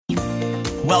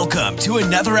Welcome to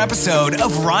another episode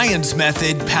of Ryan's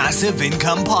Method Passive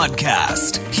Income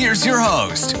Podcast. Here's your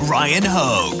host, Ryan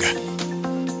Hogue.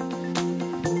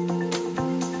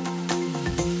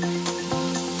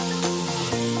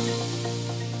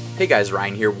 Hey guys,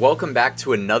 Ryan here. Welcome back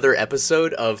to another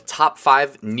episode of Top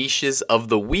 5 Niches of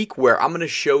the Week, where I'm going to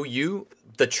show you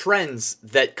the trends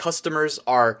that customers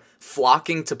are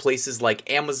flocking to places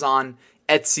like Amazon,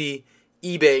 Etsy,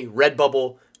 eBay,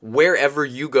 Redbubble, wherever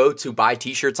you go to buy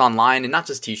t-shirts online, and not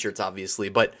just t-shirts obviously,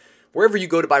 but wherever you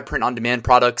go to buy print-on-demand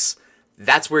products,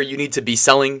 that's where you need to be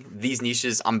selling these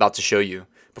niches I'm about to show you.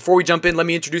 Before we jump in, let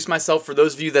me introduce myself. For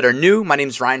those of you that are new, my name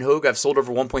is Ryan Hogue. I've sold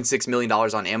over $1.6 million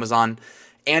on Amazon.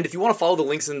 And if you want to follow the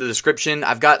links in the description,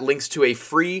 I've got links to a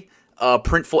free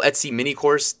Printful Etsy mini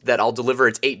course that I'll deliver.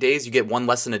 It's 8 days. You get one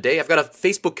lesson a day. I've got a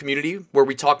Facebook community where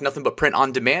we talk nothing but print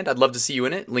on demand. I'd love to see you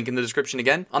in it. Link in the description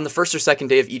again. On the first or second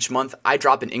day of each month, I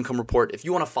drop an income report. If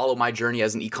you want to follow my journey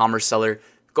as an e-commerce seller,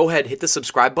 go ahead, hit the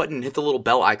subscribe button and hit the little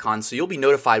bell icon so you'll be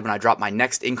notified when I drop my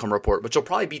next income report, which will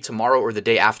probably be tomorrow or the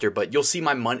day after, but you'll see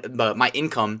my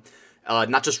income,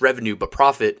 not just revenue, but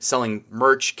profit, selling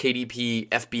merch, KDP,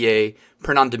 FBA,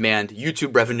 print on demand,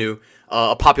 YouTube revenue,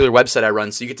 a popular website I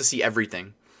run, so you get to see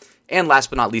everything. And last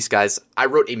but not least, guys, I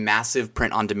wrote a massive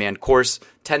print-on-demand course,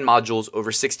 10 modules,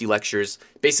 over 60 lectures,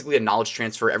 basically a knowledge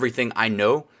transfer. Everything I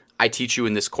know, I teach you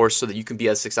in this course so that you can be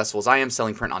as successful as I am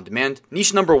selling print-on-demand.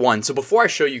 Niche number 1. So before I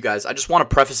show you guys, I just want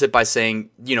to preface it by saying,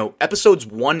 episodes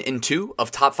 1 and 2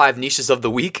 of Top 5 Niches of the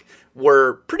Week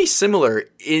were pretty similar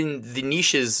in the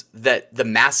niches that the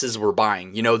masses were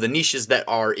buying, the niches that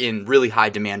are in really high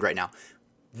demand right now.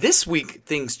 This week,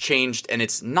 things changed, and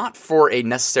it's not for a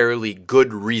necessarily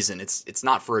good reason. It's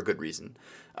not for a good reason.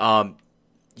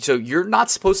 So you're not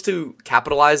supposed to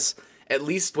capitalize, at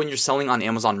least when you're selling on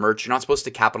Amazon merch, you're not supposed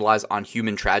to capitalize on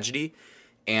human tragedy.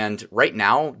 And right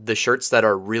now, the shirts that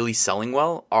are really selling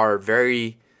well are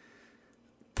very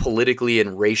politically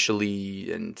and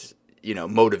racially and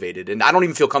motivated. And I don't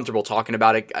even feel comfortable talking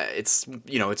about it. It's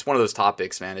one of those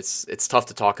topics, man. It's tough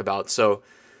to talk about. So.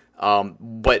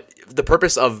 But the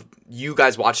purpose of you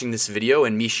guys watching this video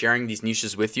and me sharing these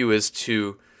niches with you is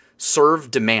to serve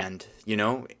demand.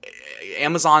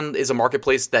 Amazon is a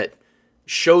marketplace that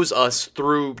shows us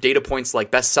through data points like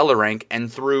bestseller rank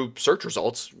and through search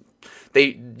results.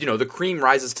 The cream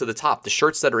rises to the top. The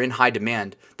shirts that are in high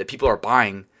demand that people are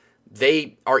buying,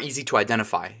 they are easy to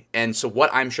identify. And so what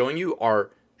I'm showing you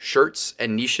are shirts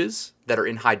and niches that are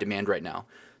in high demand right now.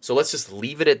 So let's just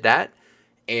leave it at that.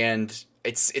 And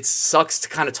it sucks to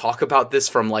kind of talk about this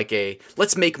from like a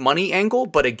let's make money angle,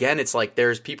 but again, it's like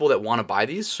there's people that want to buy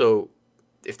these, so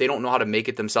if they don't know how to make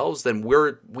it themselves, then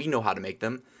we know how to make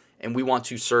them, and we want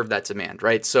to serve that demand,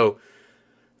 right? So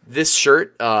this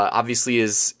shirt obviously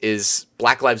is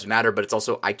Black Lives Matter, but it's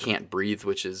also I Can't Breathe,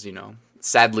 which is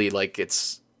sadly like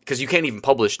it's because you can't even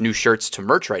publish new shirts to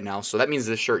merch right now, so that means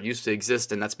this shirt used to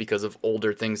exist, and that's because of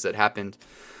older things that happened.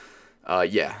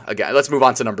 Again, let's move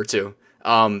on to number 2.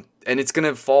 And it's going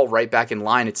to fall right back in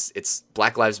line. It's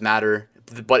Black Lives Matter,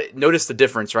 but notice the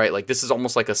difference, right? Like this is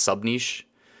almost like a sub niche.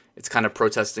 It's kind of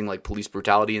protesting like police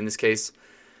brutality in this case.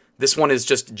 This one is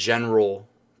just general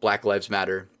Black Lives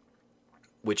Matter,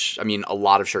 which a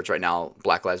lot of shirts right now,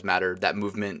 Black Lives Matter, that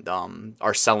movement,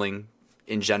 are selling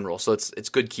in general. So it's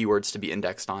good keywords to be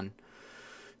indexed on.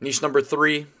 Niche number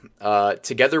 3,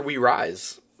 Together We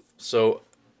Rise. So,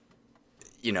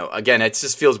 again, it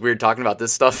just feels weird talking about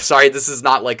this stuff. Sorry, this is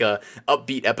not like a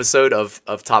upbeat episode of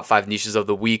Top 5 Niches of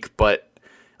the Week, but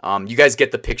you guys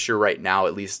get the picture right now,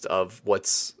 at least, of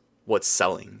what's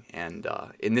selling. And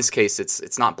in this case,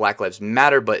 it's not Black Lives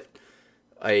Matter, but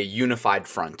a unified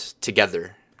front.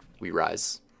 Together we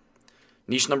rise.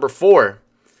 Niche number 4,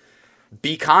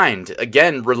 Be Kind.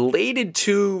 Again, related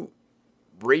to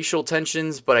racial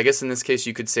tensions, but I guess in this case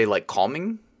you could say like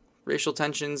calming racial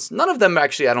tensions. None of them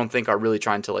actually, I don't think, are really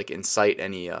trying to like incite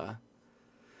any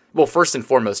well, first and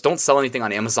foremost, don't sell anything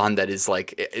on Amazon that is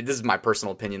like, this is my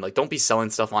personal opinion, like don't be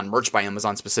selling stuff on Merch by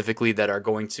Amazon specifically that are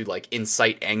going to like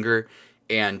incite anger,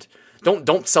 and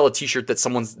don't sell a t-shirt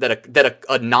that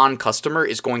a non-customer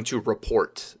is going to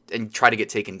report and try to get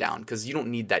taken down, because you don't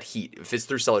need that heat. If it's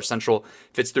through Seller Central,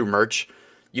 if it's through merch,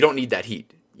 you don't need that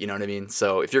heat. You know what I mean?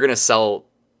 So if you're going to sell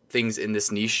things in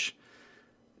this niche,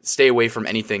 stay away from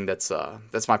anything that's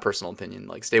my personal opinion.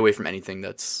 Like, stay away from anything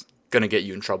that's going to get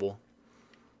you in trouble.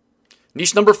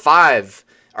 Niche number 5.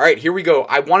 All right, here we go.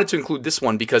 I wanted to include this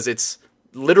one because it's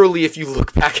literally, if you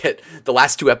look back at the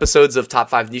last 2 episodes of Top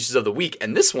 5 Niches of the Week,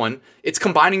 and this one, it's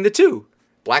combining the two.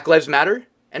 Black Lives Matter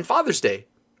and Father's Day.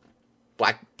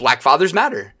 Black Fathers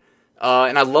Matter.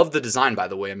 And I love the design, by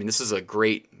the way. I mean, this is a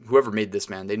great, whoever made this,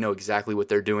 man, they know exactly what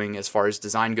they're doing as far as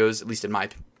design goes, at least in my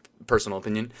personal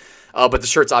opinion. But the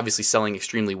shirt's obviously selling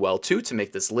extremely well, too, to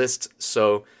make this list.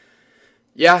 So,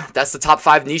 yeah, that's the top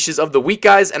 5 niches of the week,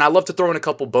 guys. And I love to throw in a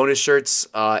couple bonus shirts.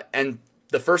 And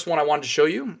the first one I wanted to show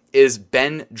you is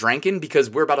Ben Drankin, because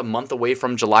we're about a month away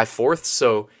from July 4th.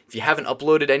 So if you haven't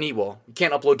uploaded any, well, you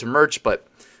can't upload to merch, but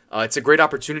it's a great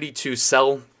opportunity to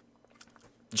sell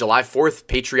July 4th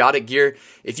patriotic gear.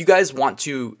 If you guys want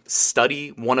to study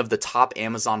one of the top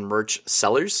Amazon merch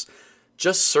sellers,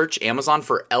 just search Amazon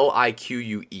for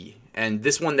LIQUE. And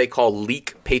this one they call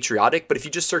Leak Patriotic, but if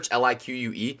you just search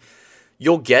LIQUE,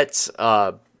 you'll get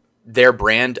their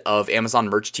brand of Amazon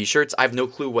merch t-shirts. I have no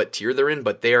clue what tier they're in,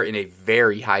 but they are in a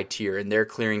very high tier, and they're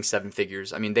clearing 7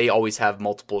 figures. I mean, they always have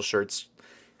multiple shirts,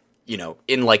 you know,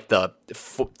 in like the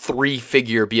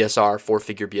 3-figure BSR,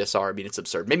 4-figure BSR. I mean, it's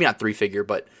absurd. Maybe not 3-figure,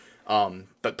 but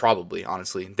probably,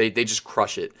 honestly. They just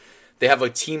crush it. They have a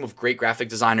team of great graphic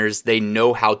designers. They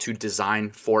know how to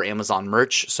design for Amazon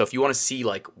merch. So if you want to see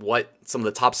like what some of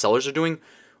the top sellers are doing,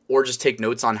 or just take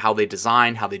notes on how they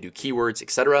design, how they do keywords,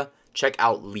 etc., check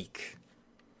out Leak.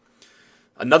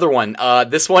 Another one.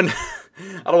 This one,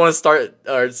 I don't want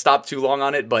to stop too long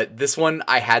on it, but this one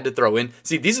I had to throw in.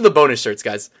 See, these are the bonus shirts,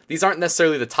 guys. These aren't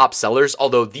necessarily the top sellers,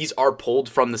 although these are pulled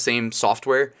from the same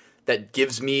software that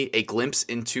gives me a glimpse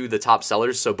into the top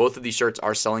sellers. So both of these shirts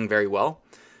are selling very well.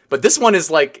 But this one is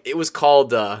like, it was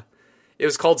called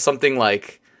something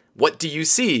like, "What do you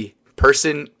see?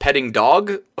 Person petting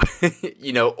dog?"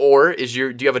 You know, or do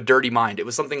you have a dirty mind? It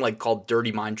was something like called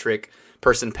Dirty Mind Trick,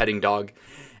 person petting dog.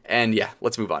 And yeah,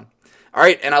 let's move on. All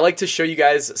right, and I like to show you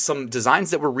guys some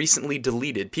designs that were recently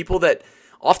deleted.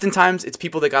 Oftentimes it's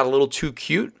people that got a little too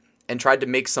cute and tried to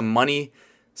make some money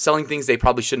selling things they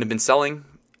probably shouldn't have been selling.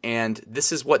 And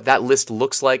this is what that list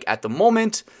looks like at the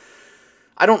moment.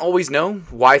 I don't always know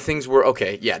why things were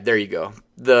okay. Yeah, there you go.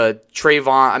 The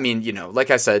Trayvon, I mean, you know, like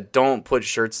I said, don't put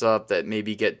shirts up that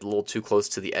maybe get a little too close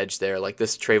to the edge there. Like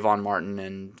this Trayvon Martin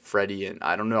and Freddie, and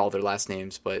I don't know all their last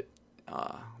names, but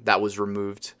that was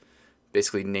removed.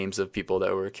 Basically names of people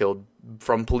that were killed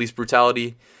from police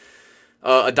brutality.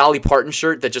 A Dolly Parton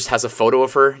shirt that just has a photo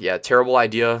of her. Yeah, terrible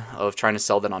idea of trying to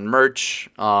sell that on merch.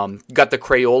 You got the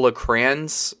Crayola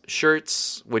crayons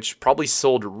shirts, which probably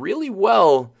sold really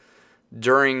well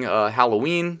during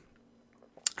Halloween.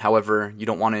 However, you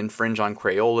don't want to infringe on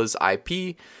Crayola's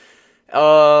IP.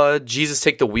 Jesus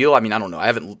Take the Wheel. I mean, I don't know. I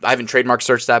haven't trademark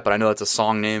searched that, but I know that's a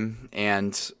song name.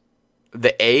 And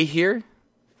the A here,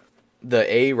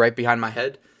 the A right behind my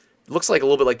head, looks like a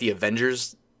little bit like the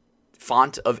Avengers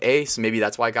font of A, so maybe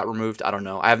that's why it got removed. I don't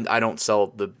know. I don't sell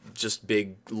the just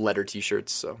big letter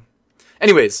t-shirts. So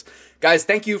anyways, guys,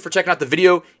 thank you for checking out the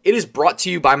video. It is brought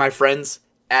to you by my friends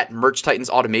at Merch Titans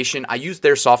Automation. I use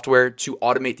their software to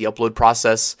automate the upload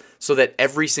process so that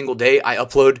every single day I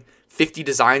upload 50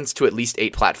 designs to at least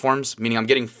 8 platforms, meaning I'm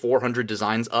getting 400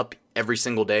 designs up every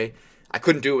single day. I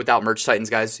couldn't do it without Merch Titans,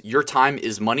 guys. Your time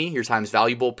is money. Your time is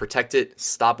valuable. Protect it.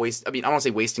 Stop wasting. I mean, I don't want to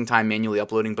say wasting time manually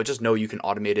uploading, but just know you can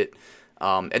automate it.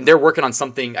 And they're working on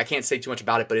something. I can't say too much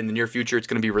about it, but in the near future, it's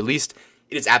going to be released.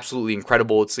 It is absolutely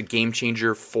incredible. It's a game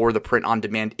changer for the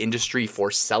print-on-demand industry for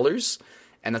sellers,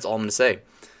 and that's all I'm going to say.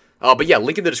 But yeah,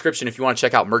 link in the description if you want to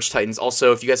check out Merch Titans.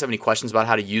 Also, if you guys have any questions about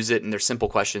how to use it, and they're simple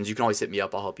questions, you can always hit me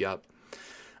up. I'll help you out.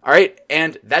 All right,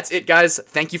 and that's it, guys.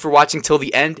 Thank you for watching till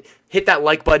the end. Hit that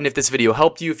like button if this video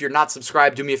helped you. If you're not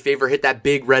subscribed, do me a favor, hit that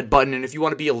big red button. And if you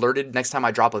want to be alerted next time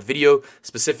I drop a video,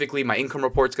 specifically my income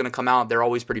report's going to come out. They're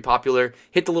always pretty popular.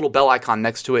 Hit the little bell icon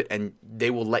next to it, and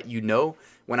they will let you know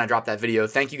when I drop that video.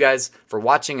 Thank you guys for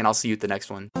watching, and I'll see you at the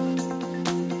next one.